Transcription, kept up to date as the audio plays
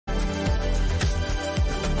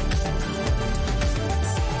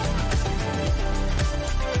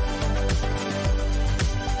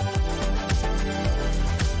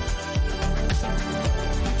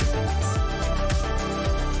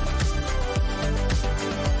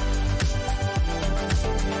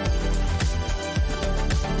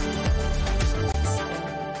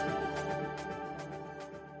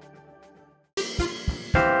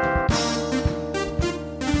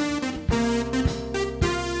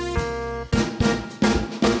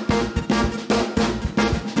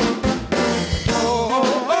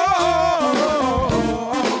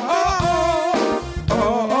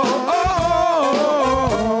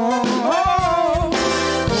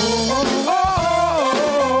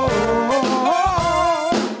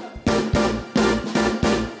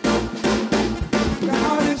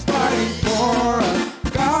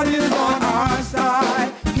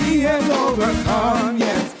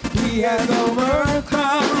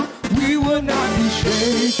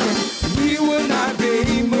shaken. We will not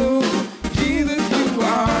be moved. Jesus, you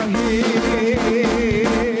are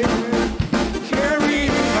here.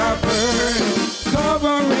 Carrying our burden,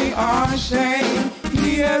 covering our shame.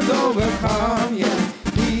 He has overcome, yes,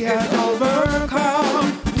 he has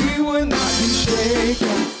overcome. We will not be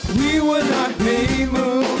shaken. We will not be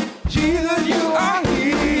moved. Jesus, you are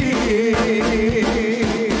here.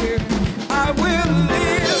 I will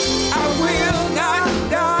live, I will not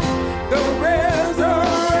die. The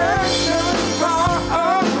resurrection power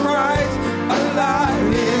of Christ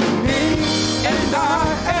alive in me, and I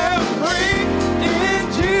am free in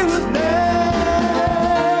Jesus'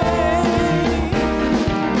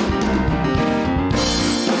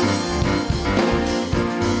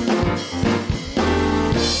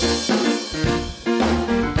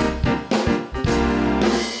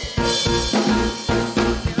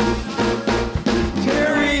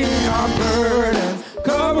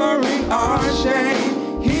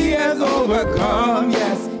 shame. He has overcome,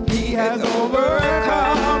 yes, he has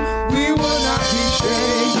overcome. We will not be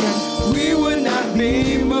shaken, we will not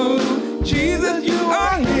be moved. Jesus, you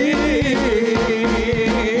are here.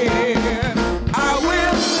 I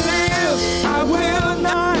will live, I will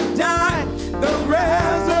not die. The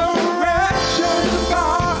resurrection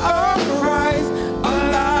power of Christ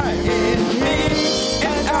alive in me,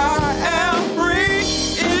 and I am free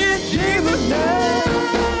in Jesus' name.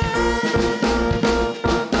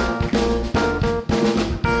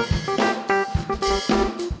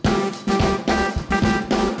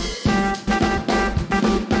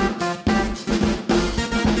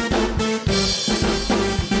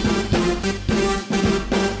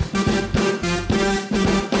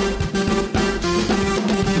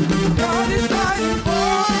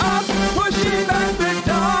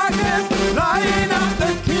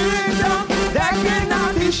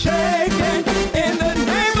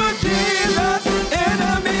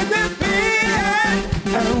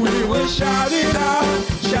 Shout it out,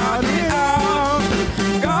 shout it out.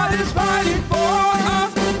 God is fighting for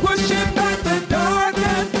us, pushing back the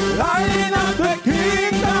darkness, lighting up the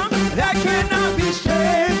kingdom that cannot be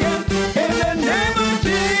shaken. In the name of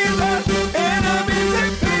Jesus, enemies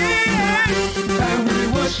defeated, and we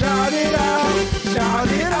will shout it out, shout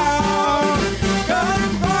it out. God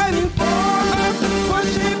is fighting for us,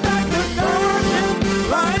 pushing back the darkness,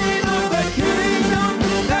 lighting up the kingdom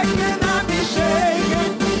that cannot be shaken.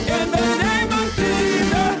 In the name of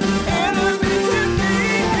Jesus, enemies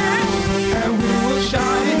defeated, and we will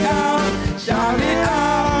shout it out, shout it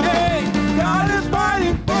out. Hey, God is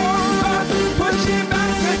fighting for us, pushing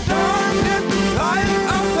back the darkness, lighting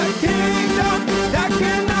up the kingdom that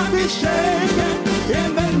cannot be shaken. In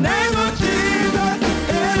the name of Jesus,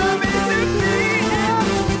 enemies defeated,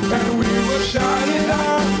 and we will shout it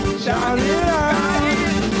out, shout it out.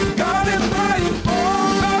 God is fighting for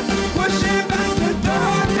us, pushing back the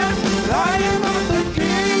darkness, lighting up the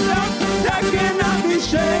kingdom that cannot be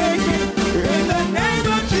shaken. In the name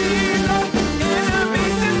of Jesus,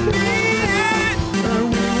 enemies defeated, and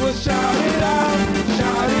we will shout it out,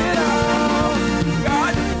 shout it out.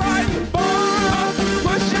 God is fighting for us,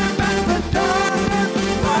 pushing back the darkness,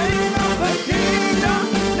 lighting up the kingdom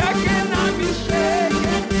that cannot be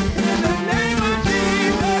shaken. In the name of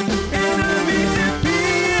Jesus, enemies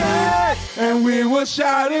defeated, and we will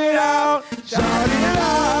shout it out, shout it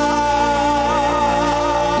out.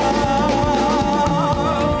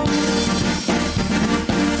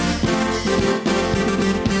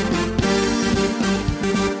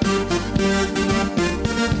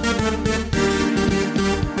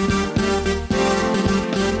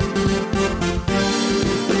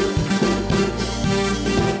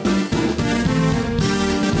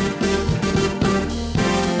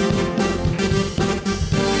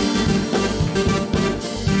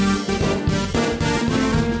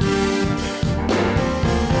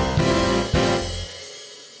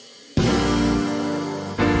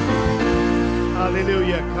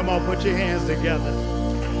 Hallelujah. Come on, put your hands together.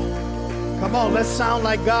 Come on, let's sound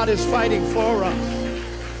like God is fighting for us.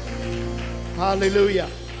 Hallelujah.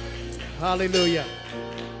 Hallelujah.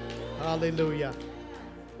 Hallelujah.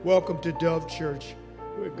 Welcome to Dove Church.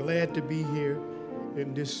 We're glad to be here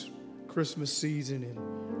in this Christmas season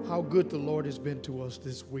and how good the Lord has been to us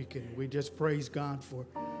this weekend. We just praise God for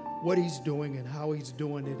what he's doing and how he's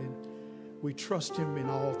doing it, and we trust him in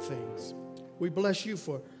all things. We bless you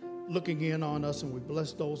for looking in on us, and we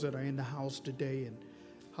bless those that are in the house today and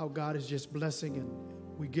how God is just blessing, and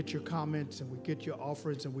we get your comments and we get your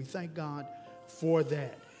offerings, and we thank God for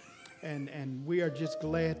that. And we are just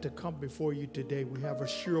glad to come before you today. We have a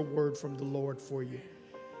sure word from the Lord for you,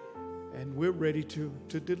 and we're ready to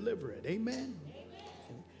deliver it. Amen.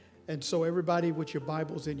 And so everybody with your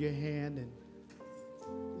Bibles in your hand, and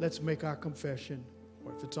let's make our confession.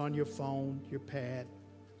 Or if it's on your phone, your pad.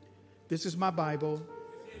 This is my Bible.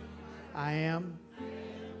 I am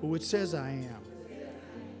who it says I am.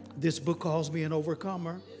 This book calls me an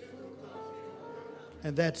overcomer.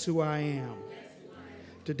 And that's who I am.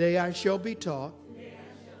 Today I shall be taught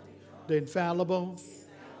the infallible,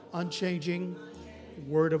 unchanging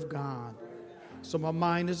Word of God. So my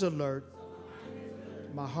mind is alert.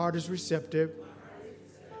 My heart is receptive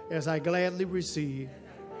as I gladly receive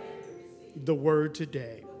the Word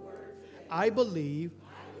today. I believe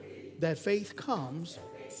that faith comes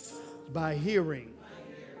by hearing,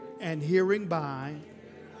 and hearing by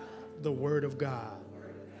the Word of God.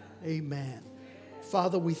 Amen.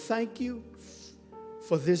 Father, we thank you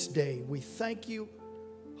for this day. We thank you,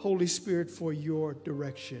 Holy Spirit, for your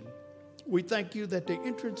direction. We thank you that the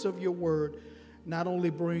entrance of your word not only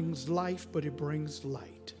brings life, but it brings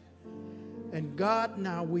light. And God,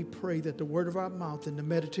 now we pray that the word of our mouth and the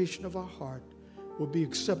meditation of our heart will be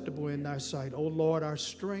acceptable in thy sight. O Lord, our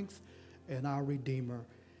strength and our Redeemer.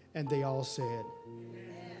 And they all said,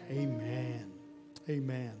 Amen.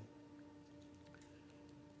 Amen.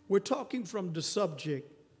 We're talking from the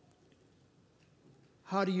subject,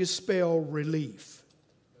 how do you spell relief?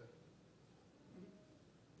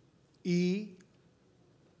 E-M-A-N-U-E-L.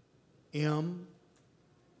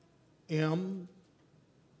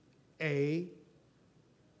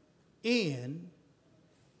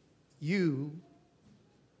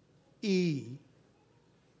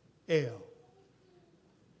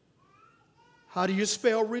 How do you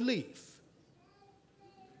spell relief?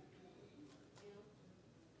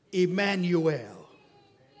 Emmanuel.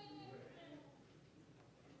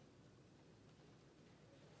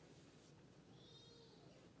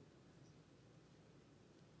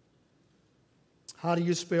 How do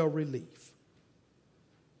you spell relief?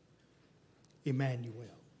 Emmanuel.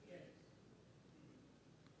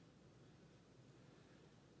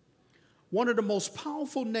 One of the most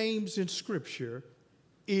powerful names in Scripture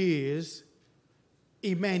is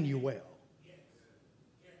Emmanuel.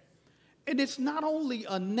 And it's not only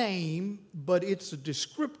a name, but it's a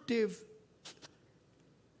descriptive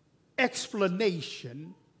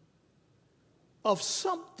explanation of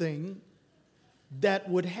something that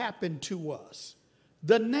would happen to us.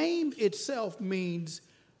 The name itself means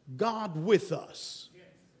God with us.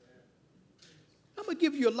 I'm going to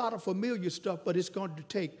give you a lot of familiar stuff, but it's going to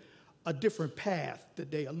take a different path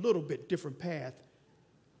today, a little bit different path.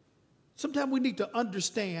 Sometimes we need to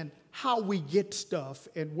understand how we get stuff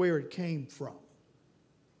and where it came from.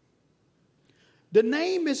 The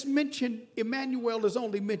name is mentioned, Emmanuel is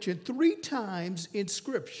only mentioned 3 times in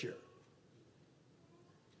Scripture.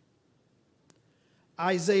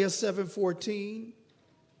 Isaiah 7:14,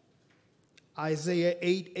 Isaiah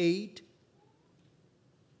 8:8,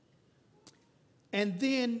 and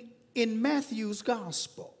then in Matthew's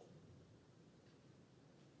Gospel.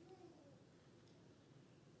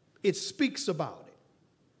 It speaks about it.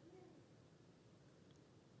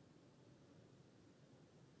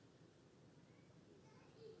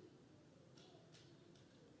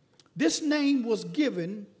 This name was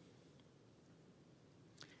given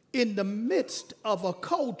in the midst of a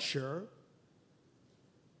culture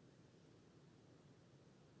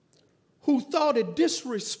who thought it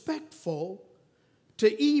disrespectful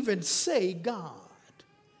to even say God.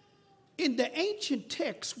 In the ancient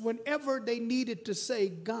text, whenever they needed to say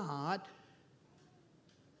God,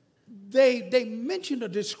 they mentioned a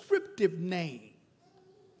descriptive name,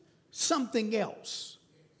 something else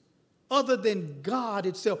other than God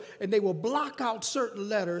itself. And they will block out certain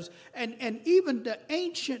letters. And even the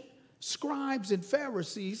ancient scribes and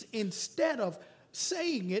Pharisees, instead of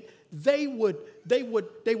saying it, they would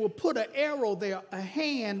put an arrow there, a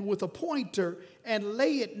hand with a pointer, and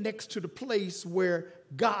lay it next to the place where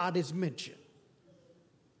God is mentioned.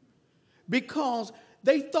 Because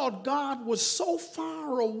they thought God was so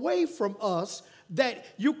far away from us that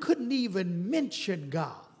you couldn't even mention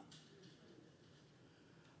God.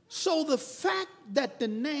 So the fact that the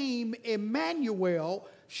name Emmanuel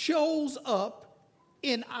shows up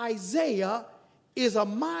in Isaiah is a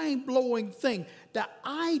mind-blowing thing. The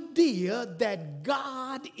idea that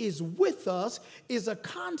God is with us is a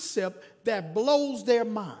concept that blows their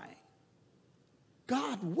mind.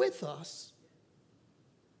 God with us,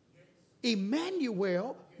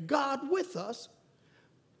 Emmanuel, God with us,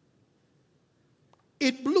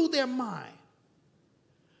 it blew their mind.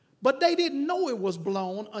 But they didn't know it was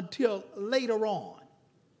blown until later on.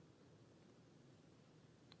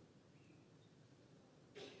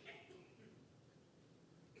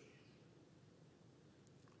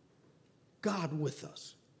 God with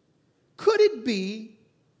us. Could it be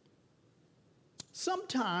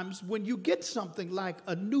sometimes when you get something like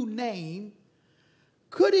a new name,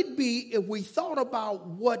 could it be if we thought about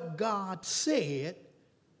what God said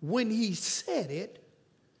when he said it,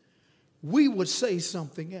 we would say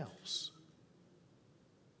something else?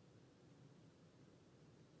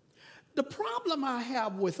 The problem I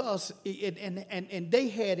have with us, and they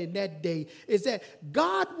had in that day, is that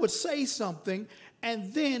God would say something,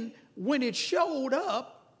 and then when it showed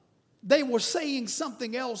up, they were saying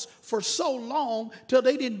something else for so long till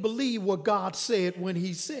they didn't believe what God said when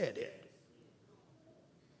he said it.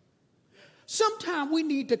 Sometimes we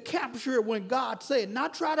need to capture it when God said,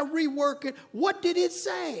 not try to rework it. What did it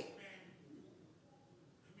say?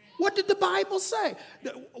 What did the Bible say?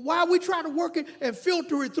 Why are we trying to work it and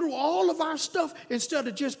filter it through all of our stuff instead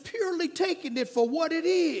of just purely taking it for what it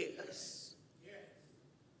is?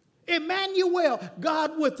 Emmanuel,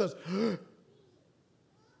 God with us.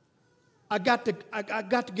 I got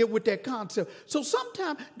to get with that concept. So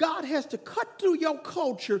sometimes God has to cut through your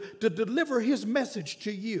culture to deliver his message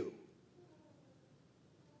to you.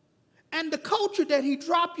 And the culture that he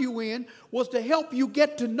dropped you in was to help you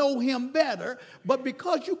get to know him better. But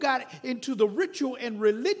because you got into the ritual and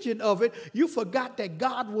religion of it, you forgot that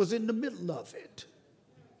God was in the middle of it.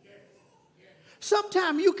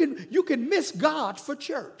 Sometimes you can miss God for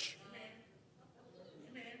church.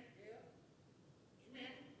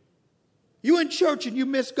 You in church and you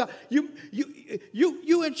miss God. You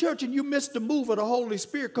in church and you miss the move of the Holy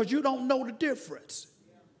Spirit because you don't know the difference.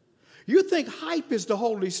 You think hype is the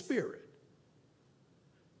Holy Spirit.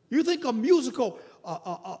 You think a musical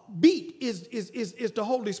beat is the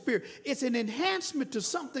Holy Spirit. It's an enhancement to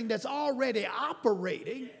something that's already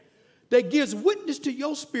operating that gives witness to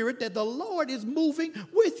your spirit that the Lord is moving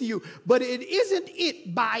with you. But it isn't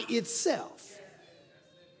it by itself.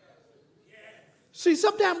 See,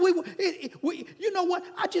 sometimes we you know what?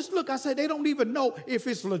 I just look, I say they don't even know if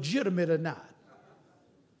it's legitimate or not.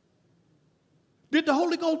 Did the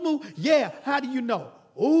Holy Ghost move? Yeah. How do you know?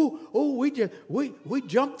 We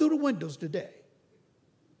jumped through the windows today.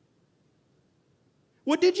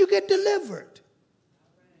 Well, did you get delivered?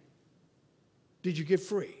 Did you get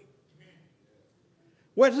free?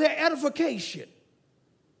 Was there edification?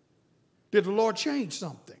 Did the Lord change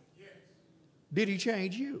something? Did he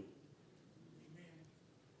change you?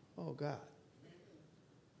 Oh, God.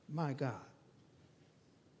 My God.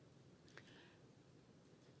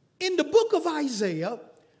 In the book of Isaiah,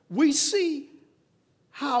 we see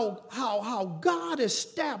how God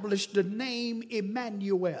established the name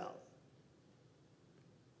Emmanuel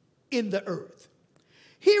in the earth.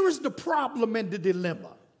 Here is the problem and the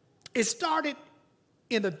dilemma. It started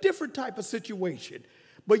in a different type of situation,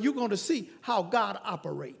 but you're going to see how God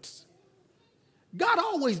operates. God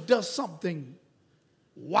always does something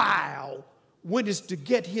wild when it's to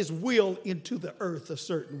get his will into the earth a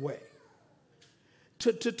certain way.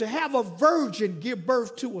 To have a virgin give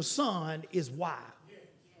birth to a son is wild.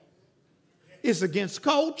 It's against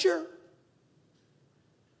culture.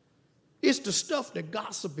 It's the stuff that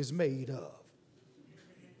gossip is made of.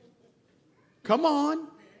 Come on.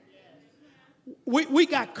 We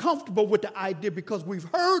got comfortable with the idea because we've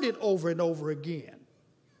heard it over and over again.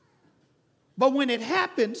 But when it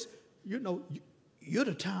happens, you know, you're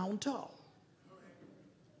the town talk.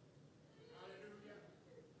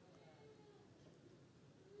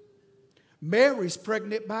 Mary's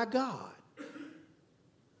pregnant by God.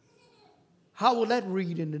 How will that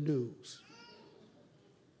read in the news?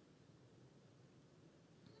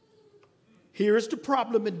 Here is the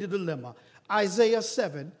problem and the dilemma. Isaiah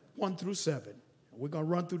 7, 1 through 7. We're going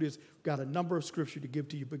to run through this. We've got a number of scripture to give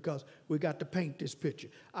to you because we got to paint this picture.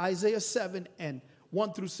 Isaiah 7 and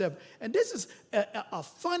 1 through 7. And this is a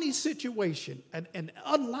funny situation, an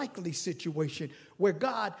unlikely situation where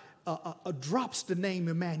God drops the name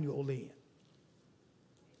Emmanuel in.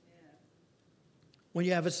 When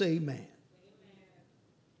you have it, say amen.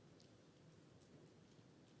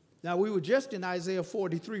 Now, we were just in Isaiah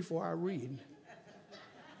 43 for our reading.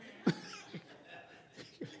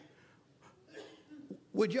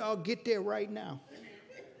 Would y'all get there right now?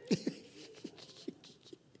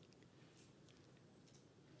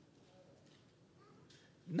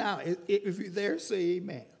 Now, if you're there, say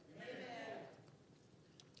amen.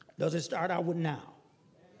 Does it start out with now?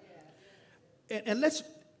 And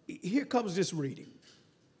here comes this reading.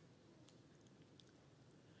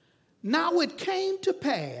 Now it came to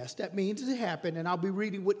pass, that means it happened, and I'll be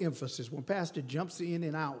reading with emphasis. When Pastor jumps in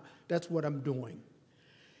and out, that's what I'm doing.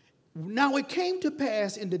 Now it came to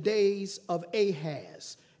pass in the days of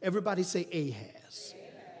Ahaz. Everybody say Ahaz.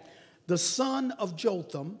 The son of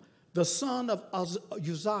Jotham, the son of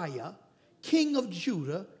Uzziah, king of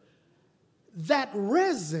Judah, that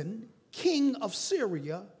Rezin, king of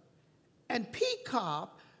Syria, and Pekah,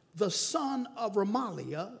 the son of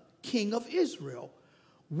Remaliah, king of Israel,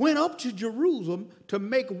 went up to Jerusalem to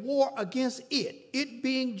make war against it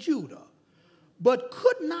being Judah, but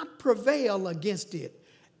could not prevail against it.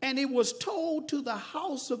 And it was told to the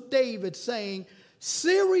house of David, saying,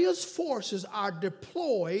 Syria's forces are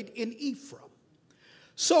deployed in Ephraim.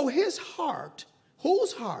 So his heart,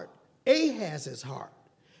 whose heart? Ahaz's heart,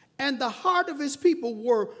 and the heart of his people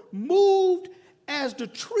were moved as the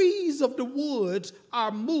trees of the woods are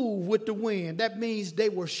moved with the wind. That means they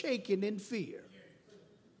were shaken in fear.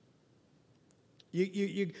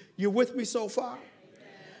 You with me so far?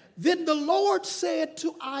 Then the Lord said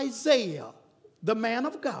to Isaiah, the man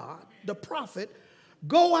of God, the prophet,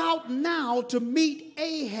 go out now to meet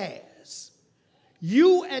Ahaz,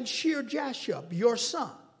 you and Shear-Jashub, your son,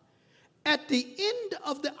 at the end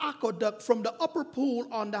of the aqueduct from the upper pool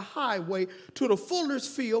on the highway to the fuller's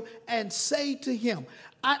field, and say to him.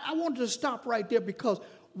 I wanted to stop right there, because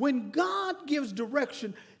when God gives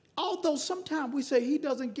direction, although sometimes we say he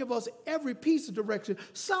doesn't give us every piece of direction,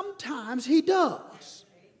 sometimes he does.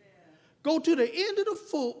 Go to the end of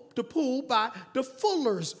the pool by the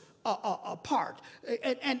fuller's part.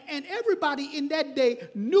 And everybody in that day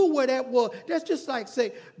knew where that was. That's just like,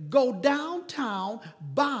 say, go downtown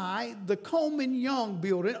by the Coleman Young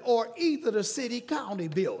building or either the city county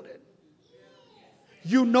building.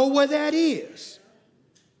 You know where that is.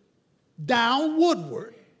 Down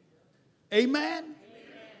Woodward. Amen?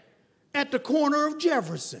 At the corner of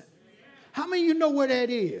Jefferson. How many of you know where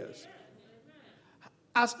that is?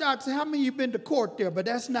 I start to say, how many of you been to court there? But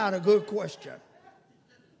that's not a good question.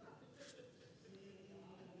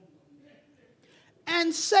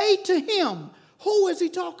 And say to him, who is he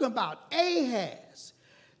talking about? Ahaz.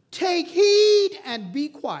 Take heed and be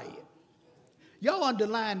quiet. Y'all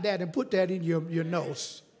underline that and put that in your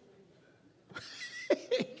notes.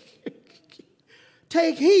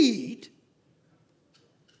 Take heed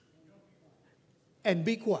and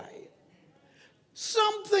be quiet.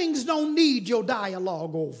 Some things don't need your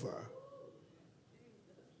dialogue over.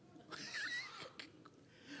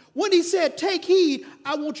 When he said, take heed,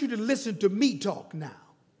 I want you to listen to me talk now.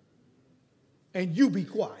 And you be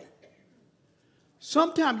quiet.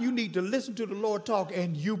 Sometimes you need to listen to the Lord talk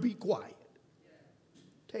and you be quiet.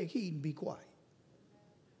 Take heed and be quiet.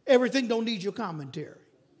 Everything don't need your commentary.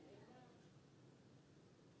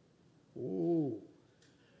 Ooh.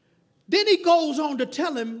 Then he goes on to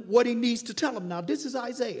tell him what he needs to tell him. Now, this is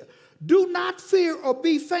Isaiah. Do not fear or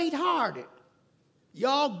be faint-hearted.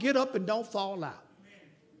 Y'all get up and don't fall out.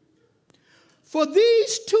 For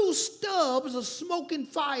these two stubs of smoking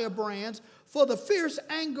firebrands, for the fierce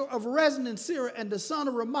anger of Rezin and Syria and the son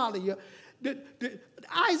of Remaliah,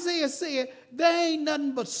 Isaiah said, they ain't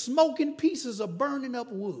nothing but smoking pieces of burning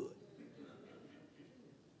up wood.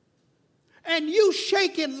 And you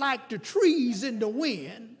shaking like the trees in the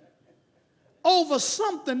wind over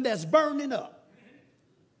something that's burning up.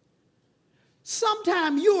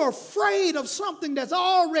 Sometimes you're afraid of something that's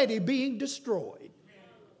already being destroyed.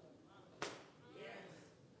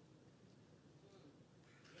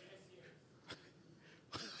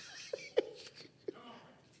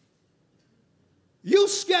 You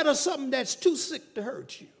scared of something that's too sick to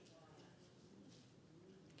hurt you.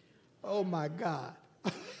 Oh my God.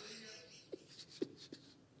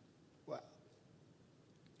 Wow.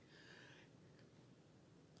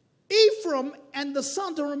 Ephraim and the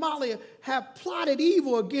sons of Remaliah have plotted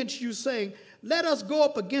evil against you, saying, let us go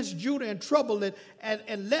up against Judah and trouble it,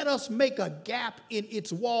 and let us make a gap in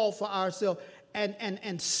its wall for ourselves,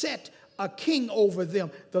 and set a king over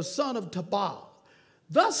them, the son of Tabal.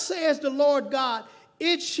 Thus says the Lord God,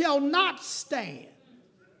 it shall not stand.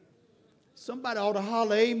 Somebody ought to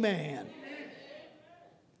holler amen.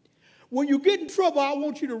 When you get in trouble, I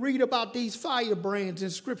want you to read about these firebrands in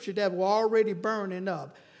Scripture that were already burning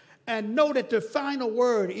up. And know that the final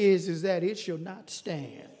word is that it shall not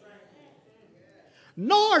stand.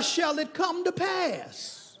 Nor shall it come to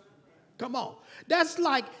pass. Come on. That's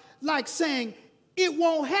like saying, it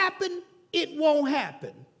won't happen, it won't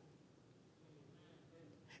happen.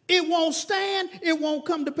 It won't stand, it won't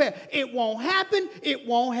come to pass. It won't happen, it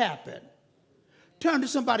won't happen. Turn to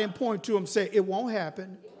somebody and point to them and say, it won't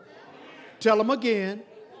happen. Tell them again.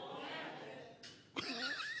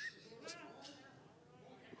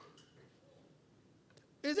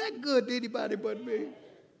 Is that good to anybody but me?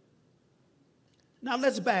 Now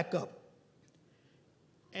let's back up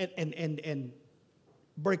and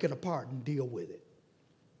break it apart and deal with it.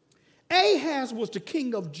 Ahaz was the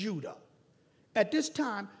king of Judah. At this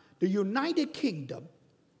time, the United Kingdom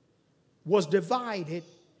was divided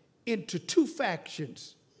into two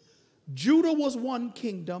factions. Judah was one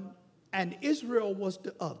kingdom and Israel was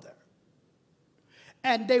the other.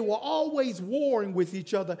 And they were always warring with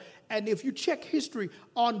each other. And if you check history,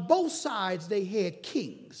 on both sides they had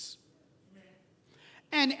kings.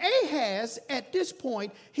 And Ahaz, at this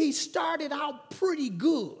point, he started out pretty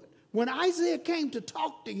good. When Isaiah came to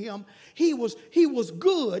talk to him, he was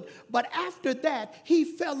good. But after that, he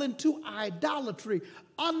fell into idolatry,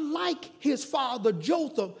 unlike his father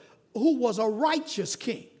Jotham, who was a righteous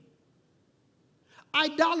king.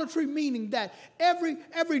 Idolatry meaning that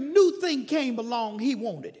every new thing came along, he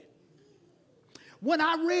wanted it. When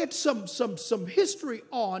I read some history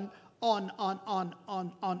on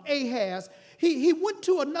Ahaz, he went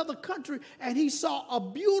to another country and he saw a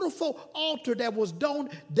beautiful altar that was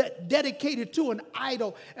dedicated to an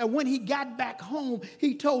idol. And when he got back home,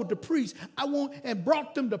 he told the priest, and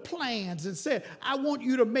brought them the plans and said, I want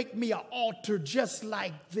you to make me an altar just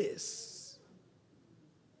like this.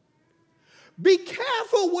 Be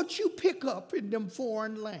careful what you pick up in them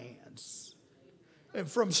foreign lands and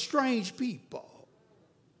from strange people.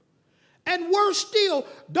 And worse still,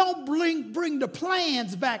 don't bring the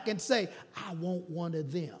plans back and say, I want one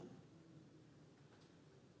of them.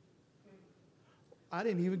 I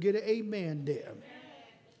didn't even get an amen there.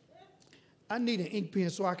 I need an ink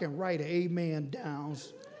pen so I can write an amen down.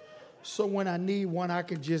 So when I need one, I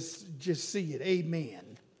can just see it. Amen.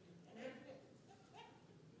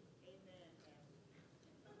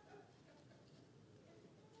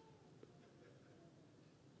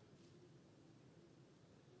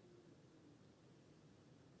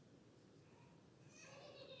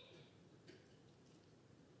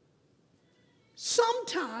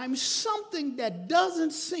 Sometimes something that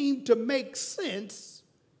doesn't seem to make sense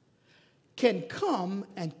can come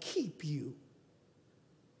and keep you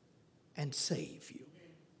and save you.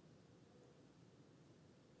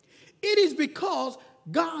 It is because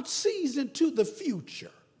God sees into the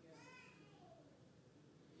future.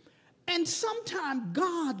 And sometimes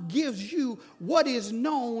God gives you what is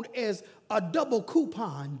known as a double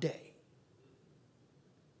coupon day.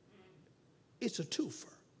 It's a twofer.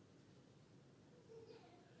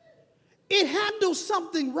 It handles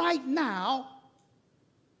something right now,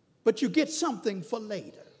 but you get something for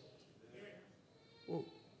later. Whoa.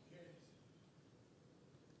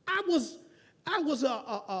 I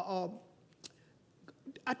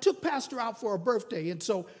took Pastor out for a birthday, and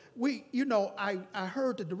so I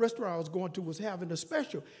heard that the restaurant I was going to was having a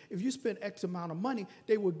special. If you spend X amount of money,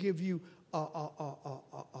 they would give you a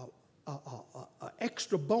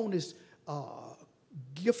extra bonus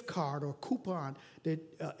gift card or coupon that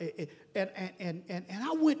and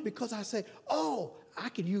I went because I said, oh, I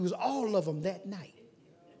could use all of them that night.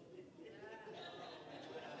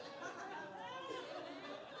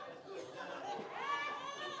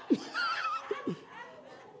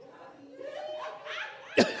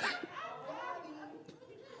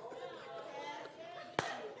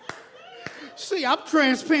 See, I'm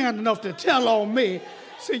transparent enough to tell on me.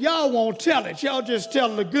 See, y'all won't tell it. Y'all just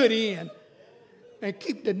tell the good end and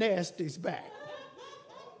keep the nasties back.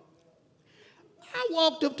 I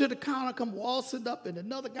walked up to the counter, come waltzing up, and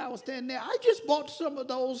another guy was standing there. I just bought some of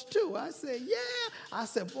those too. I said, yeah. I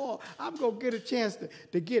said, boy, I'm going to get a chance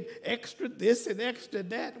to get extra this and extra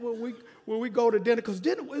that when we go to dinner, because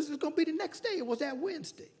dinner was going to be the next day. It was that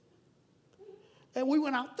Wednesday. And we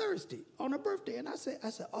went out Thursday on her birthday. And I said,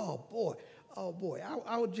 oh, boy, I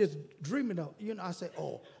was just dreaming of, I said,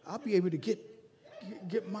 oh, I'll be able to get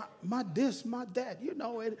my this, my that, and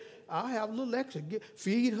I'll have a little extra,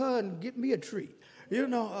 feed her and get me a treat,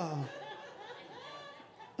 And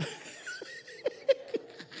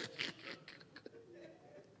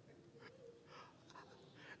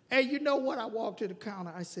you know what? I walked to the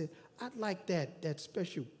counter. I said, I'd like that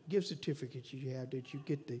special gift certificate you have that you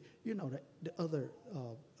get the other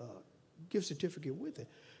gift certificate with it.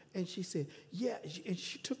 And she said, yeah, and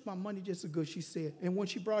she took my money just as good, she said. And when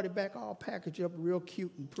she brought it back, all packaged up, real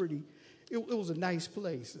cute and pretty, it was a nice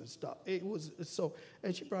place and stuff. It was so,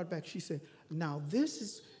 and she brought it back, she said, now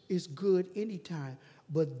this is good anytime,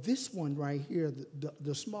 but this one right here,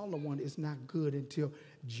 the smaller one, is not good until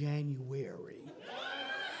January.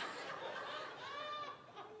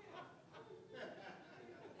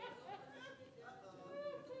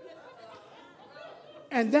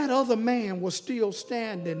 And that other man was still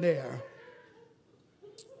standing there.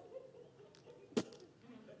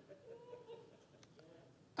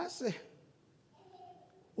 I said,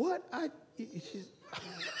 what?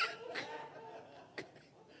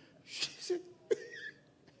 She said,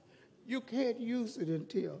 you can't use it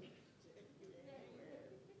until.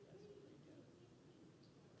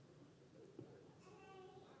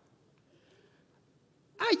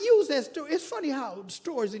 could use that story. It's funny how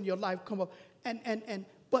stories in your life come up.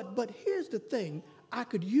 But here's the thing. I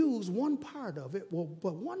could use one part of it,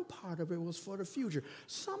 but one part of it was for the future.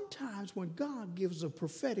 Sometimes when God gives a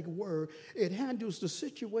prophetic word, it handles the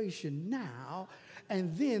situation now,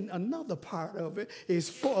 and then another part of it is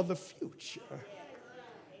for the future.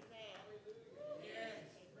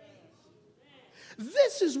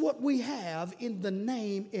 This is what we have in the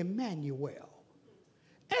name Emmanuel.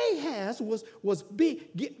 Ahaz was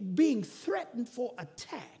being threatened for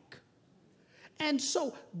attack. And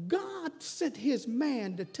so God sent his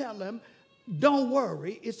man to tell him, don't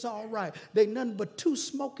worry, it's all right. They're nothing but two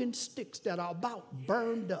smoking sticks that are about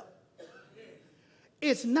burned up.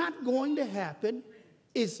 It's not going to happen.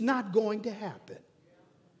 It's not going to happen.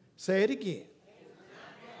 Say it again.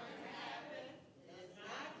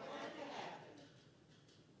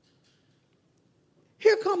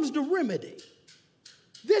 Here comes the remedy.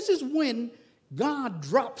 This is when God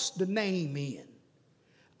drops the name in.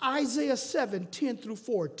 Isaiah 7, 10 through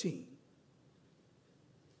 14.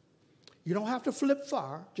 You don't have to flip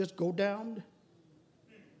far. Just go down.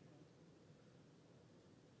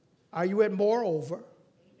 Are you at moreover?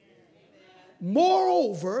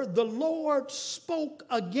 Moreover, the Lord spoke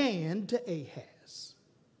again to Ahaz,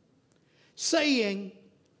 saying,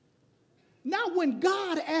 now when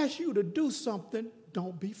God asks you to do something,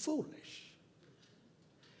 don't be foolish.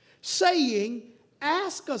 Saying,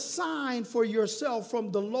 ask a sign for yourself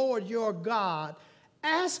from the Lord your God.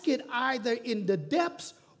 Ask it either in the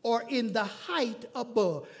depths or in the height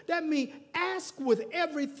above. That means ask with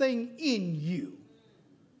everything in you.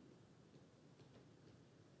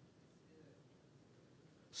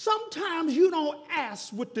 Sometimes you don't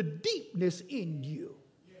ask with the deepness in you.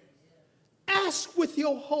 Ask with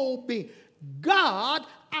your whole being. God,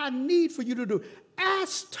 I need for you to do.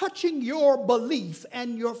 Ask touching your belief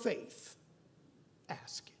and your faith.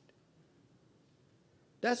 Ask it.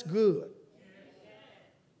 That's good.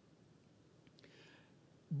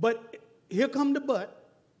 But here come the but.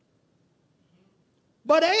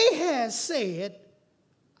 But Ahaz said,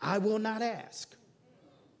 I will not ask.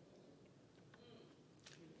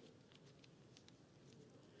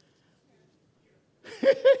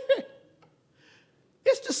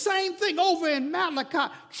 It's the same thing over in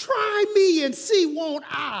Malachi. Try me and see, won't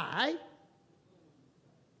I?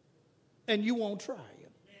 And you won't try him.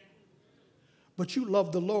 But you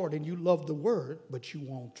love the Lord and you love the word, but you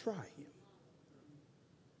won't try him.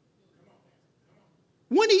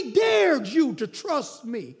 When he dared you to trust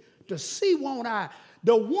me, to see, won't I?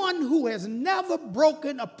 The one who has never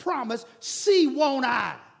broken a promise, see, won't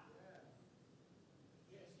I?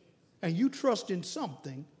 And you trust in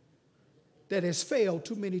something that has failed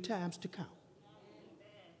too many times to count.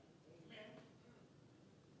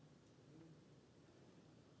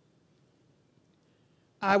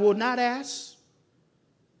 I will not ask.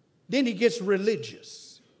 Then he gets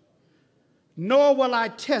religious. Nor will I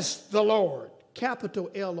test the Lord.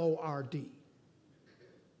 Capital Lord.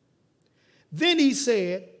 Then he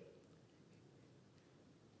said,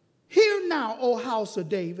 hear now, O house of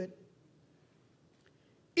David.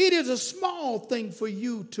 It is a small thing for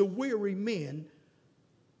you to weary men,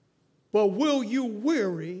 but will you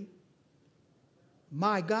weary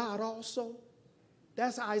my God also?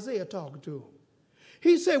 That's Isaiah talking to him.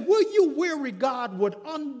 He said, will you weary God with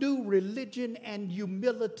undue religion and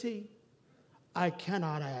humility? I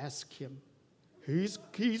cannot ask him. He's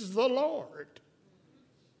the Lord.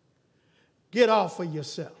 Get off of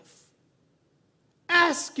yourself.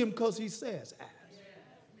 Ask him because he says ask.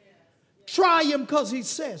 Try him because he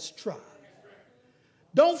says try.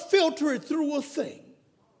 Don't filter it through a thing.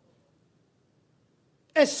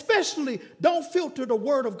 Especially don't filter the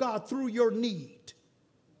word of God through your need.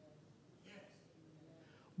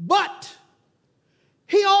 But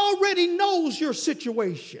he already knows your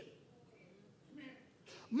situation.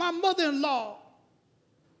 My mother-in-law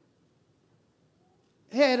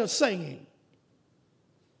had a saying.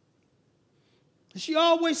 She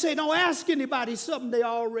always said, don't ask anybody something they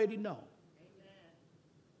already know.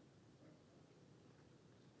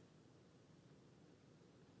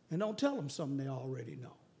 And don't tell them something they already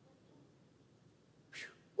know.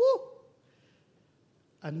 Woo.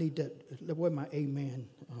 I need that. Where my amen?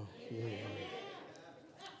 Oh, yeah.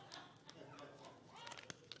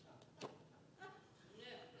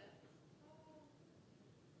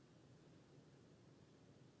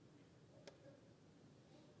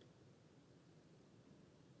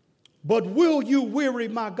 But will you weary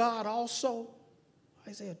my God also?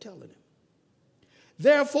 Isaiah telling him.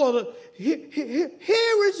 Therefore, here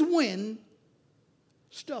is when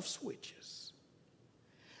stuff switches.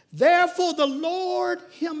 Therefore, the Lord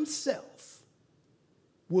himself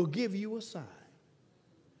will give you a sign.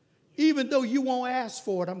 Even though you won't ask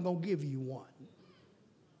for it, I'm going to give you one.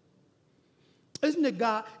 Isn't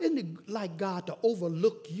it like God to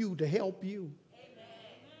overlook you to help you?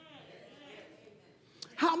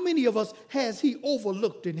 How many of us has he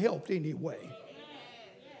overlooked and helped anyway?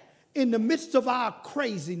 In the midst of our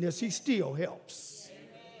craziness, he still helps.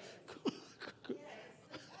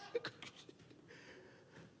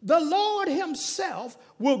 The Lord himself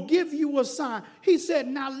will give you a sign. He said,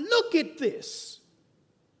 now look at this.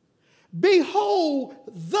 Behold,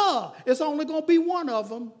 it's only going to be one of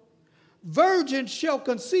them. Virgin shall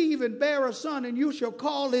conceive and bear a son, and you shall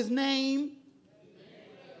call his name.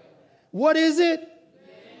 What is it?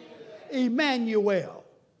 Emmanuel.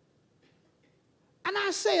 And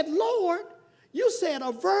I said, Lord, you said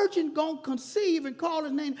a virgin gonna conceive and call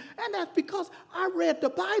his name. And that's because I read the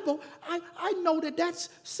Bible. I know that that's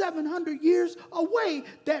 700 years away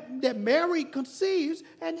that Mary conceives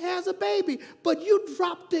and has a baby. But you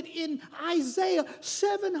dropped it in Isaiah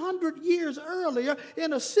 700 years earlier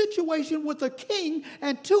in a situation with a king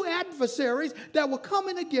and two adversaries that were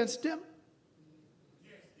coming against him.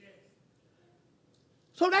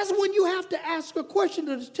 So that's when you have to ask a question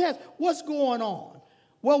to the test. What's going on?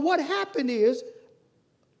 Well, what happened is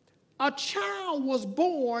a child was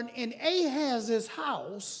born in Ahaz's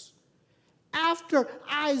house after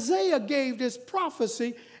Isaiah gave this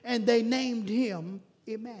prophecy, and they named him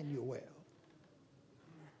Emmanuel.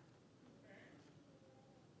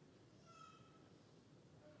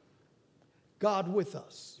 God with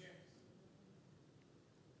us.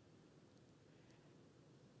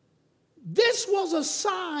 This was a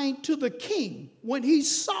sign to the king when he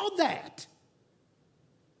saw that.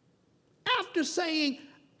 After saying,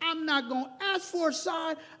 I'm not going to ask for a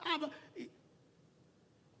sign,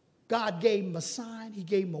 God gave him a sign, he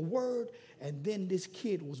gave him a word, and then this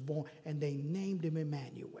kid was born, and they named him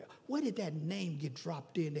Emmanuel. Where did that name get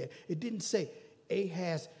dropped in there? It didn't say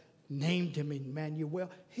Ahaz named him Emmanuel.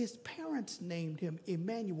 His parents named him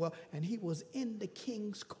Emmanuel, and he was in the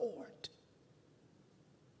king's court.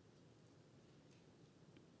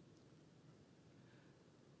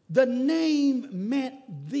 The name meant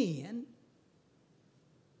then,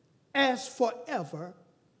 as forever,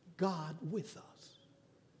 God with us.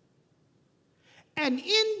 And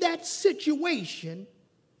in that situation,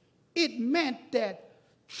 it meant that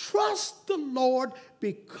trust the Lord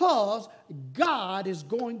because God is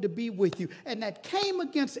going to be with you. And that came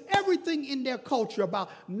against everything in their culture about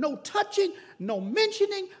no touching, no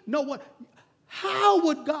mentioning, no what. How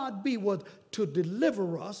would God be to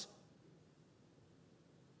deliver us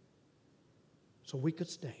so we could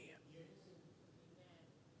stand?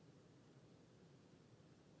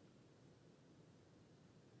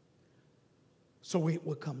 So it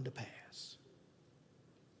would come to pass.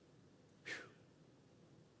 Whew.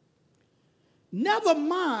 Never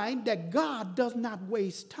mind that God does not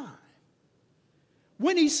waste time.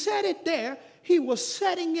 When he said it there, he was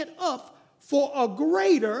setting it up for a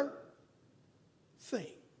greater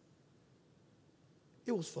thing.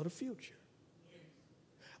 It was for the future.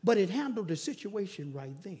 But it handled the situation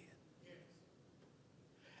right then.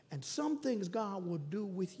 And some things God will do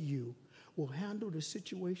with you will handle the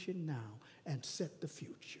situation now and set the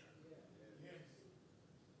future.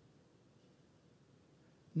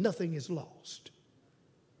 Nothing is lost.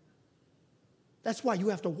 That's why you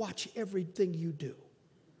have to watch everything you do.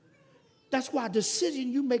 That's why a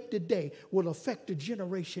decision you make today will affect the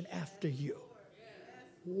generation after you.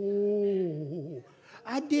 Oh,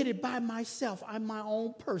 I did it by myself. I'm my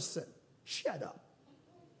own person. Shut up.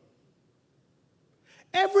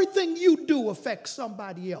 Everything you do affects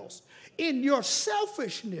somebody else. In your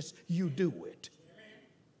selfishness, you do it.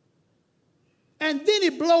 And then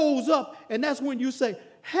it blows up, and that's when you say,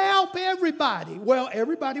 help everybody. Well,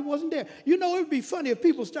 everybody wasn't there. You know, it would be funny if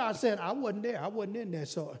people start saying, I wasn't there, I wasn't in there.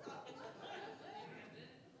 So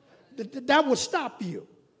that would stop you.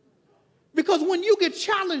 Because when you get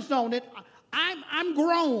challenged on it, I'm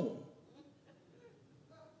grown.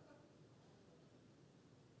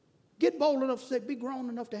 Get bold enough to say, be grown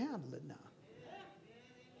enough to handle it now.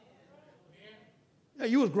 Yeah,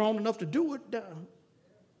 you was grown enough to do it.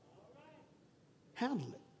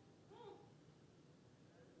 Handle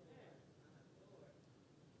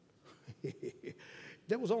it.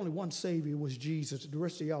 There was only one Savior, was Jesus. The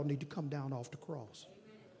rest of y'all need to come down off the cross.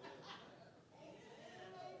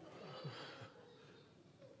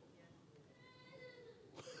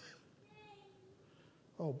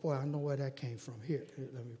 Oh boy, I know where that came from. Here,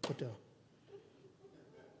 let me put that.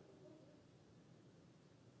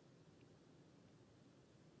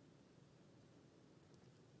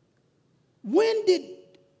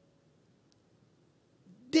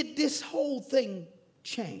 did this whole thing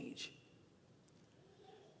change.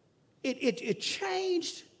 It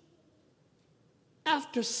changed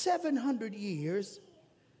after 700 years.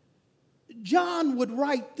 John would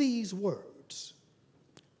write these words.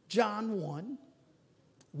 John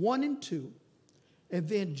 1 and 2, and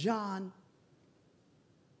then John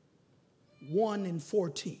 1 and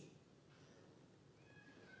 14.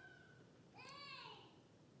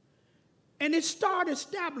 And it started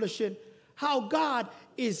establishing how God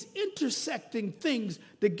is intersecting things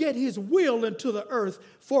to get his will into the earth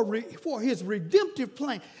for his redemptive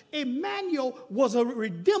plan. Emmanuel was a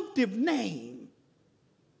redemptive name.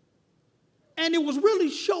 And it was really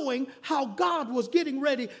showing how God was getting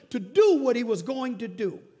ready to do what he was going to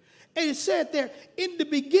do. And it said there, in the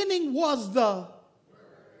beginning was the,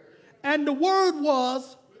 and the Word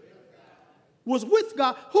was with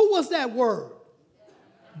God. Who was that Word?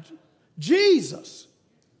 Jesus.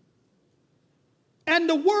 And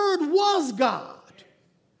the Word was God.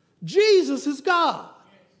 Jesus is God.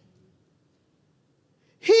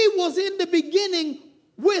 He was in the beginning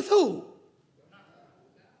with who?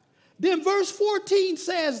 Then verse 14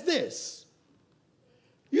 says this.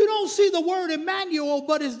 You don't see the word Emmanuel,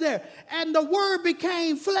 but it's there. And the Word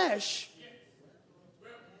became flesh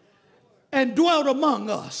and dwelt among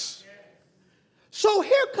us. So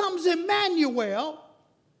here comes Emmanuel,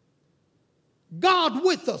 God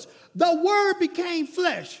with us. The Word became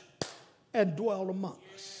flesh and dwelt among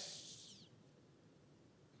us.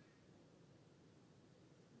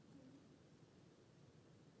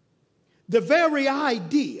 The very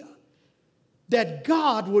idea that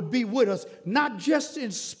God would be with us, not just in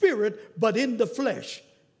spirit, but in the flesh.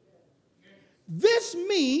 This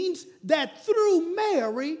means that through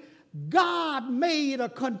Mary, God made a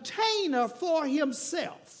container for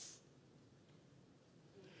himself.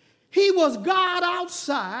 He was God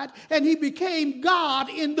outside, and he became God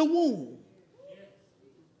in the womb.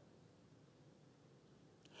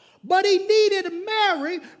 But he needed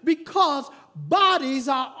Mary because bodies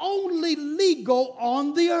are only legal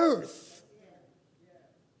on the earth.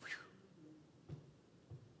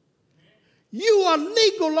 You are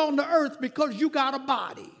legal on the earth because you got a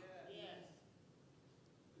body.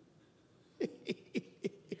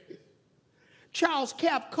 Charles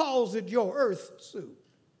Capp calls it your earth suit.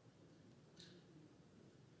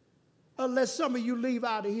 Unless some of you leave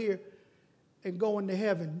out of here and go into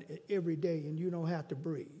heaven every day and you don't have to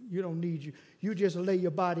breathe. You don't need you. You just lay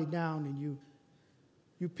your body down and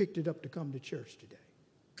you picked it up to come to church today.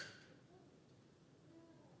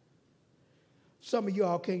 Some of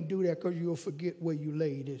y'all can't do that because you'll forget where you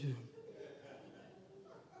laid it.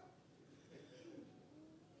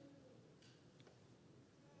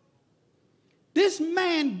 This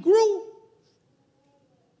man grew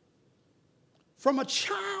from a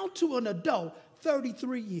child to an adult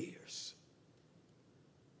 33 years.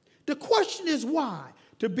 The question is why?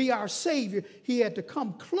 To be our Savior, he had to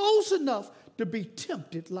come close enough to be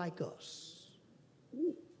tempted like us.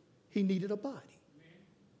 Ooh, he needed a body.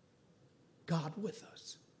 God with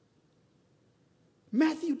us.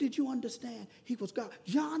 Matthew, did you understand? He was God.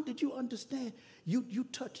 John, did you understand? You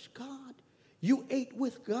touched God. You ate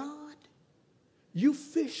with God. You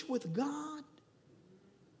fished with God.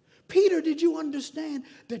 Peter, did you understand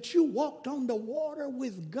that you walked on the water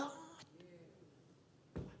with God?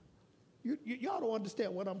 Y'all don't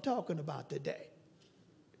understand what I'm talking about today.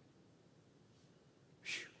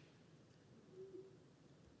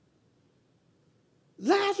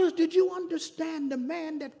 Lazarus, did you understand the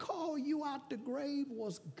man that called you out the grave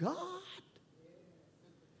was God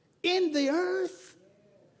in the earth?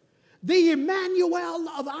 The Emmanuel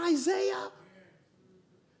of Isaiah?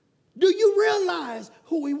 Do you realize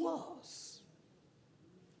who he was?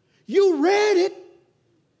 You read it,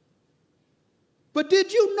 but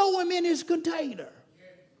did you know him in his container?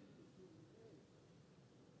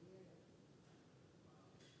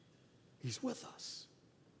 He's with us.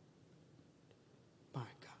 My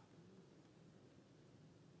God.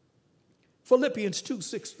 Philippians 2,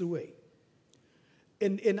 6 through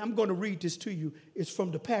 8. And I'm going to read this to you. It's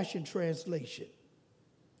from the Passion Translation.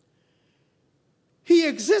 He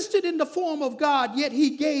existed in the form of God, yet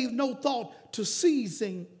he gave no thought to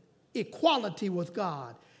seizing equality with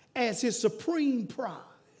God as his supreme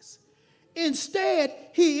prize. Instead,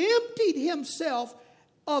 he emptied himself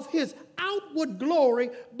of his outward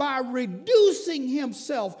glory by reducing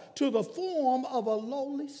himself to the form of a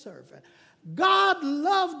lowly servant. God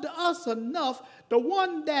loved us enough, the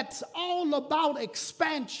one that's all about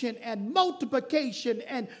expansion and multiplication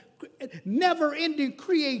and never-ending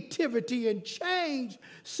creativity and change,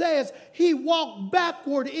 says he walked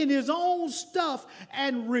backward in his own stuff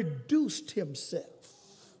and reduced himself.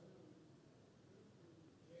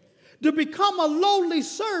 to become a lowly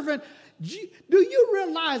servant, do you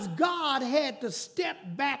realize God had to step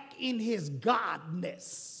back in his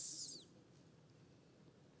godness?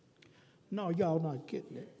 No, y'all not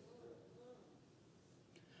getting it.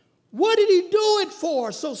 What did he do it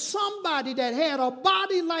for? So somebody that had a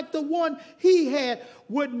body like the one he had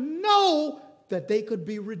would know that they could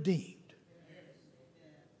be redeemed.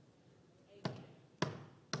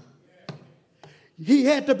 He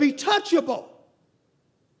had to be touchable.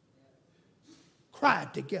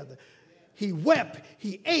 Cried together. He wept.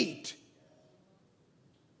 He ate.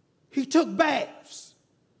 He took baths.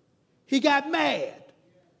 He got mad.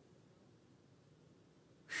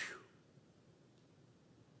 Whew.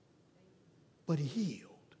 But he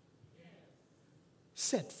healed.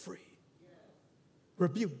 Set free.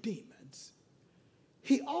 Rebuked demons.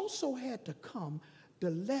 He also had to come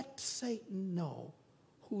to let Satan know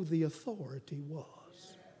who the authority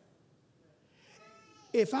was.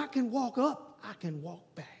 If I can walk up, I can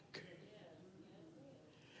walk back.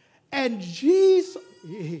 And Jesus,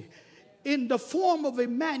 in the form of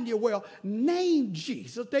Emmanuel, named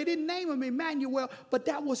Jesus. They didn't name him Emmanuel, but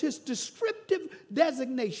that was his descriptive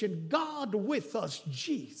designation, God with us,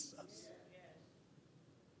 Jesus.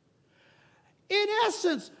 In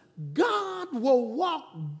essence, God will walk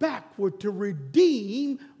backward to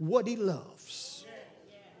redeem what he loves.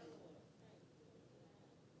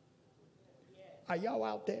 Are y'all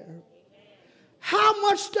out there? How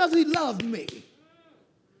much does he love me?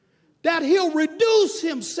 That he'll reduce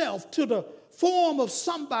himself to the form of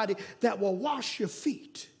somebody that will wash your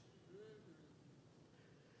feet.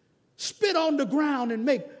 Spit on the ground and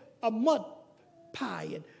make a mud pie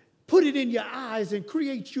and put it in your eyes and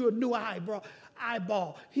create you a new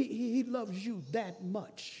eyeball. He loves you that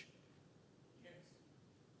much.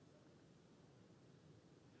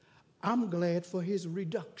 I'm glad for his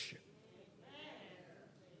reduction.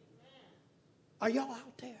 Are y'all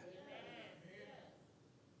out there?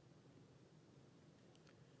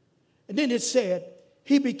 And then it said,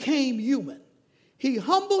 he became human. He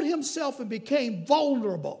humbled himself and became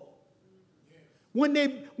vulnerable. When they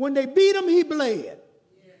beat him, he bled.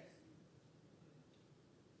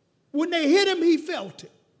 When they hit him, he felt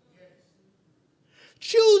it.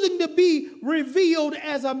 Choosing to be revealed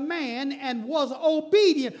as a man and was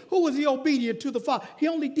obedient. Who was he obedient to? The Father. He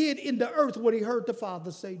only did in the earth what he heard the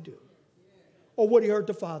Father say do. Or what he heard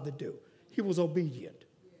the Father do. He was obedient.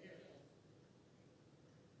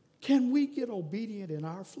 Can we get obedient in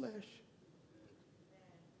our flesh?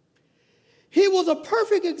 He was a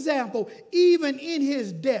perfect example, even in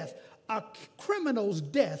his death, a criminal's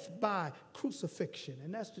death by crucifixion.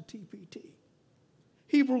 And that's the TPT.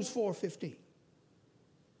 Hebrews 4:15.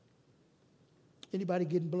 Anybody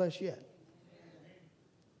getting blessed yet?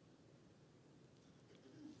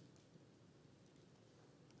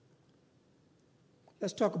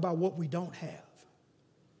 Let's talk about what we don't have.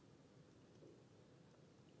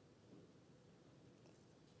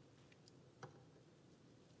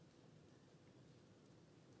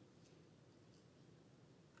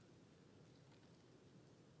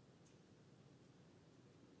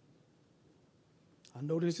 I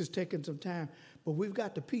know this is taking some time, but we've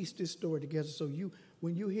got to piece this story together so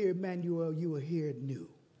when you hear Emmanuel, you will hear it new.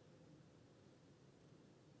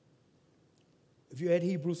 If you're at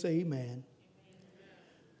Hebrews, say amen.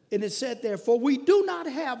 And it said, therefore, we do not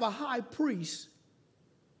have a high priest,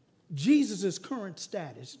 Jesus' current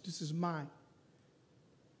status. This is my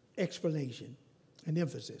explanation and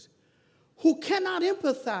emphasis. Who cannot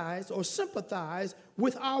empathize or sympathize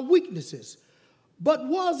with our weaknesses, but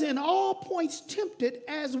was in all points tempted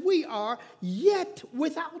as we are, yet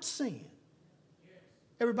without sin.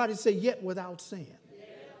 Everybody say, yet without sin.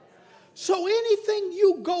 So anything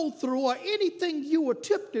you go through or anything you were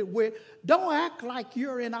tempted with, don't act like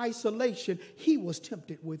you're in isolation. He was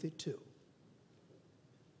tempted with it too.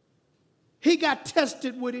 He got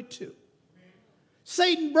tested with it too.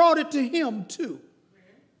 Satan brought it to him too.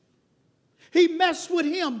 He messed with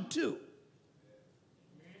him too.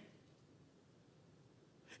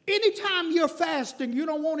 Anytime you're fasting, you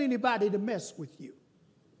don't want anybody to mess with you.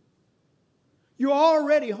 You're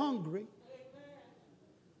already hungry.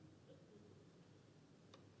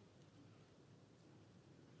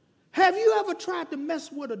 Have you ever tried to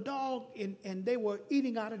mess with a dog and they were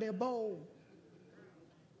eating out of their bowl?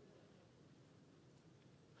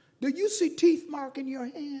 Do you see teeth mark in your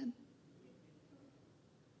hand?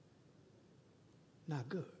 Not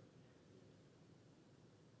good.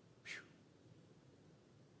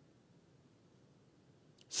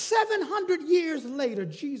 700 years later,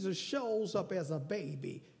 Jesus shows up as a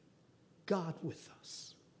baby, God with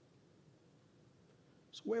us.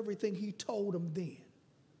 So everything he told them then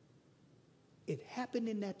It happened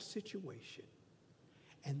in that situation,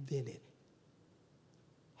 and then it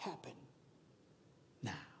happened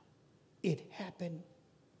now. It happened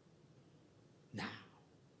now.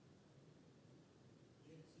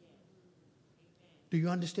 Do you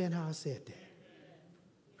understand how I said that?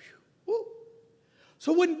 Whew.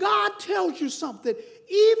 So when God tells you something,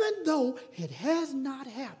 even though it has not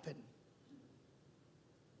happened,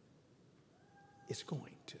 it's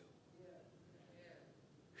going to.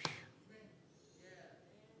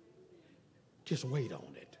 Just wait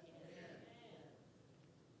on it.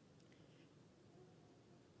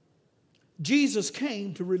 Jesus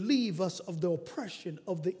came to relieve us of the oppression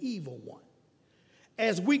of the evil one,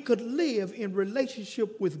 as we could live in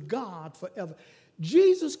relationship with God forever.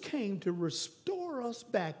 Jesus came to restore us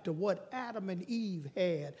back to what Adam and Eve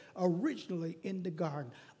had originally in the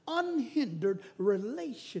garden, unhindered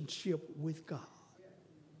relationship with God.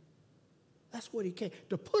 That's what he came,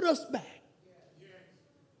 to put us back.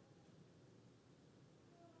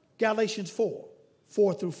 Galatians 4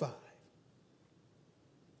 through 5.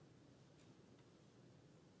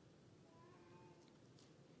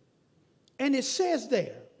 And it says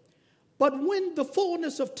there, but when the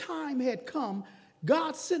fullness of time had come,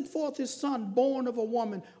 God sent forth his son, born of a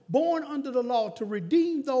woman, born under the law, to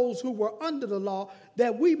redeem those who were under the law,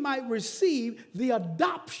 that we might receive the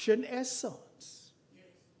adoption as sons.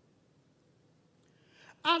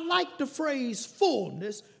 I like the phrase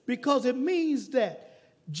fullness because it means that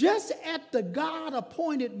just at the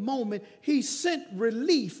God-appointed moment, he sent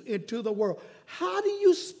relief into the world. How do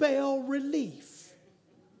you spell relief?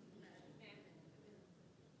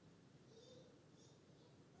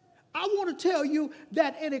 I want to tell you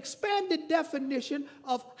that an expanded definition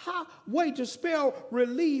of how way to spell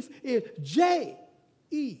relief is J-E-S-U-S.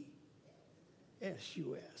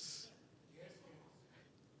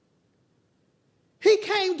 He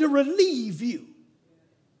came to relieve you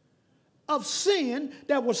of sin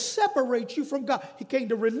that will separate you from God. He came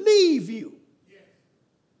to relieve you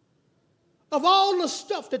of all the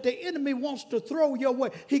stuff that the enemy wants to throw your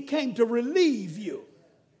way. He came to relieve you.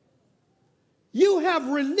 You have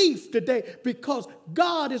relief today because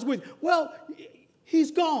God is with you. Well, he's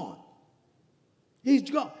gone. He's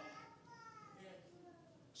gone.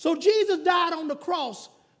 So Jesus died on the cross,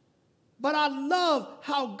 but I love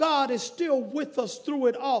how God is still with us through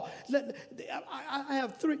it all. I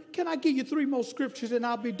have three. Can I give you three more scriptures and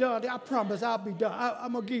I'll be done? I promise I'll be done.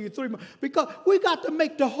 I'm going to give you three more because we got to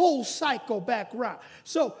make the whole cycle back right.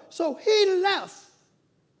 So he left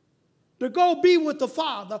to go be with the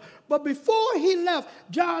Father. But before he left,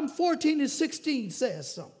 John 14:16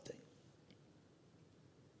 says something.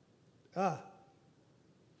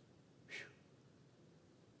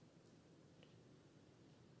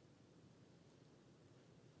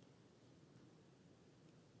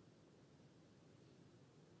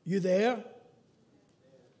 You there?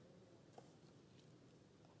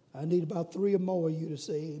 I need about three or more of you to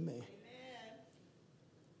say amen. Amen.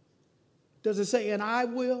 Does it say, and I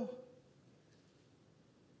will?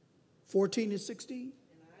 14 and 16.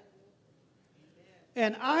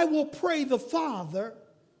 And I will pray the Father,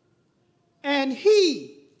 and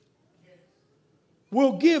he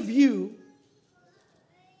will give you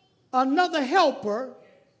another helper,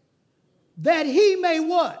 that he may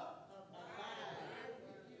what?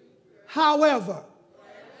 However.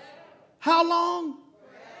 How long?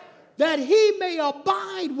 That he may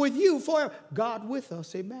abide with you forever. God with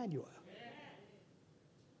us, Emmanuel.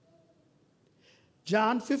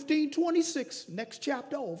 John 15:26, next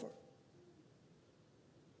chapter over.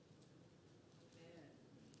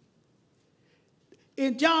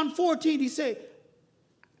 In John 14, he said,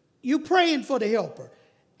 you praying for the helper.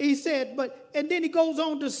 He said, and then he goes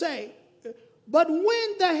on to say, but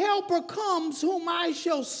when the helper comes, whom I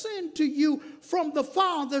shall send to you from the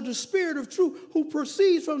Father, the Spirit of truth, who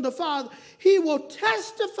proceeds from the Father, he will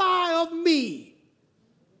testify of me.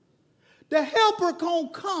 The helper gonna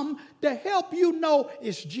come to help you know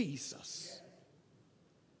it's Jesus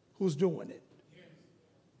who's doing it.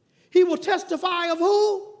 He will testify of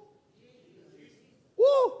who?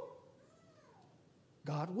 Woo!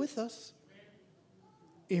 God with us.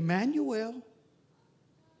 Emmanuel.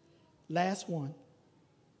 Last one.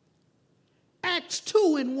 Acts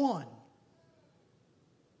 2:1.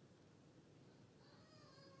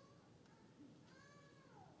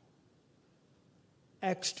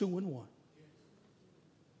 Acts 2:1.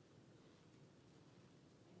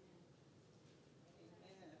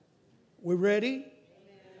 We ready? Amen.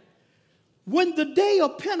 When the day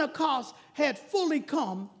of Pentecost had fully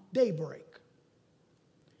come, daybreak,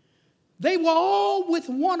 they were all with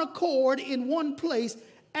one accord in one place,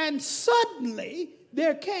 and suddenly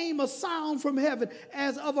there came a sound from heaven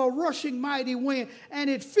as of a rushing mighty wind, and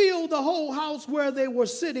it filled the whole house where they were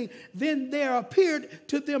sitting. Then there appeared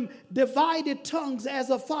to them divided tongues as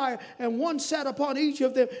of fire, and one sat upon each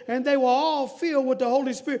of them, and they were all filled with the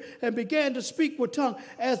Holy Spirit and began to speak with tongues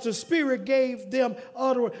as the Spirit gave them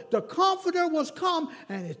utterance. The Comforter was come,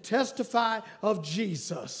 and it testified of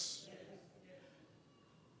Jesus.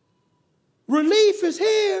 Relief is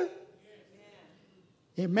here.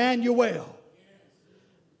 Emmanuel.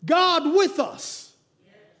 God with us.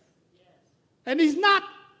 And he's not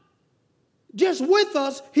just with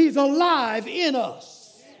us, he's alive in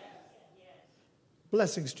us.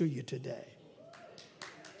 Blessings to you today.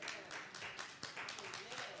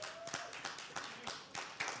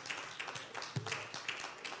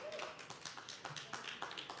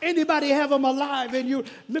 Anybody have him alive and you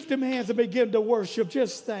lift them hands and begin to worship,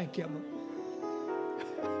 just thank him.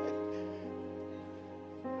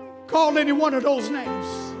 Call any one of those names.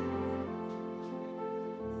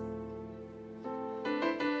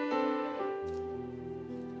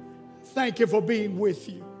 Thank you for being with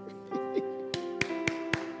you.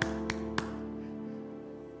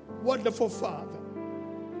 Wonderful Father.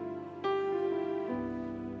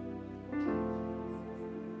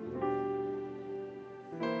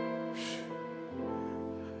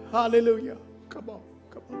 Hallelujah. Come on,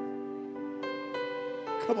 come on.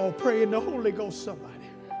 Come on, pray in the Holy Ghost, somebody.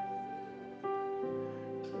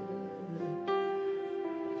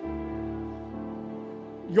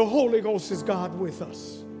 Your Holy Ghost is God with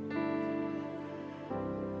us.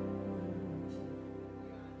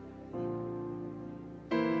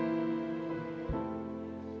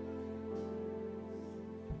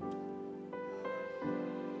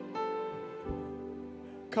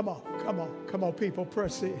 Come on, come on, come on, people,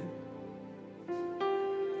 press in.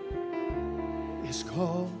 It's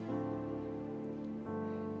called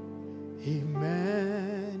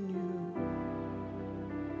Emmanuel.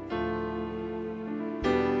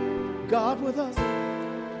 God with us,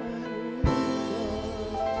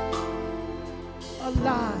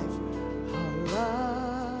 alive,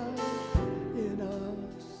 alive in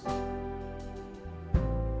us.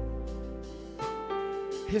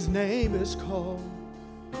 His name is called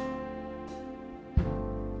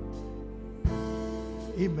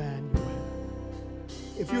Emmanuel.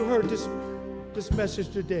 If you heard this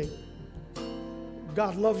message today,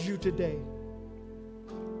 God loves you today.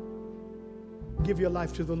 Give your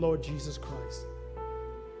life to the Lord Jesus Christ.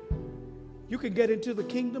 You can get into the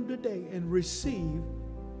kingdom today and receive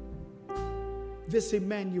this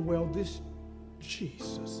Emmanuel, this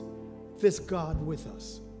Jesus, this God with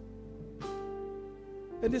us.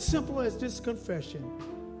 And as simple as this confession: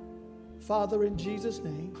 Father, in Jesus'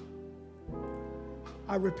 name,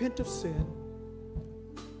 I repent of sin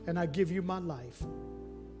and I give you my life.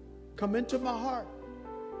 Come into my heart.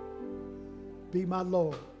 Be my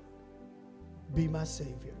Lord. Be my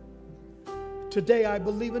Savior. Today I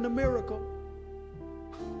believe in a miracle.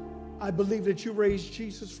 I believe that you raised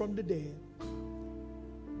Jesus from the dead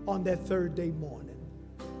on that third day morning.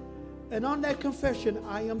 And on that confession,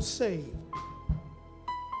 I am saved.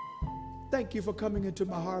 Thank you for coming into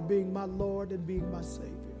my heart, being my Lord and being my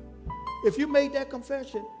Savior. If you made that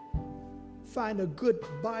confession, find a good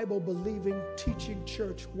Bible-believing, teaching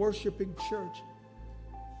church, worshiping church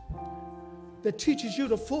that teaches you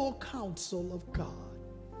the full counsel of God,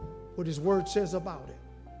 what His Word says about it.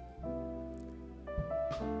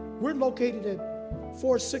 We're located at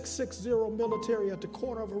 4660 Military at the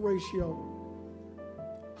corner of Horatio,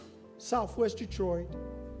 Southwest Detroit,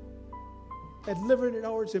 at Living and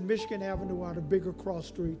Orange and Michigan Avenue out of Bigger Cross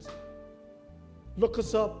Streets. Look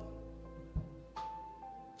us up.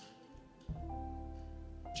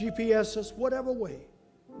 GPS us, whatever way.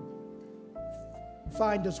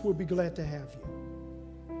 Find us, we'll be glad to have you.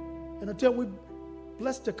 And until we're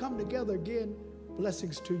blessed to come together again,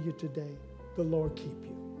 blessings to you today. The Lord keep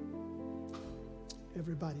you.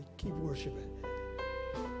 Everybody, keep worshiping.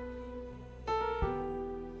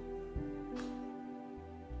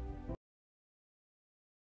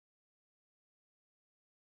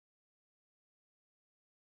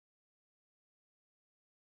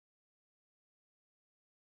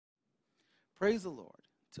 Praise the Lord.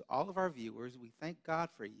 To all of our viewers, we thank God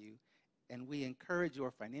for you, and we encourage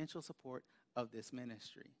your financial support of this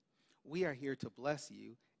ministry. We are here to bless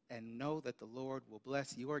you and know that the Lord will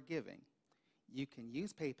bless your giving. You can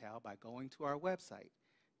use PayPal by going to our website,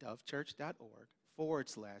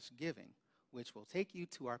 dovechurch.org/giving, which will take you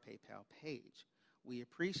to our PayPal page. We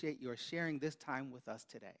appreciate your sharing this time with us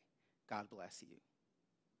today. God bless you.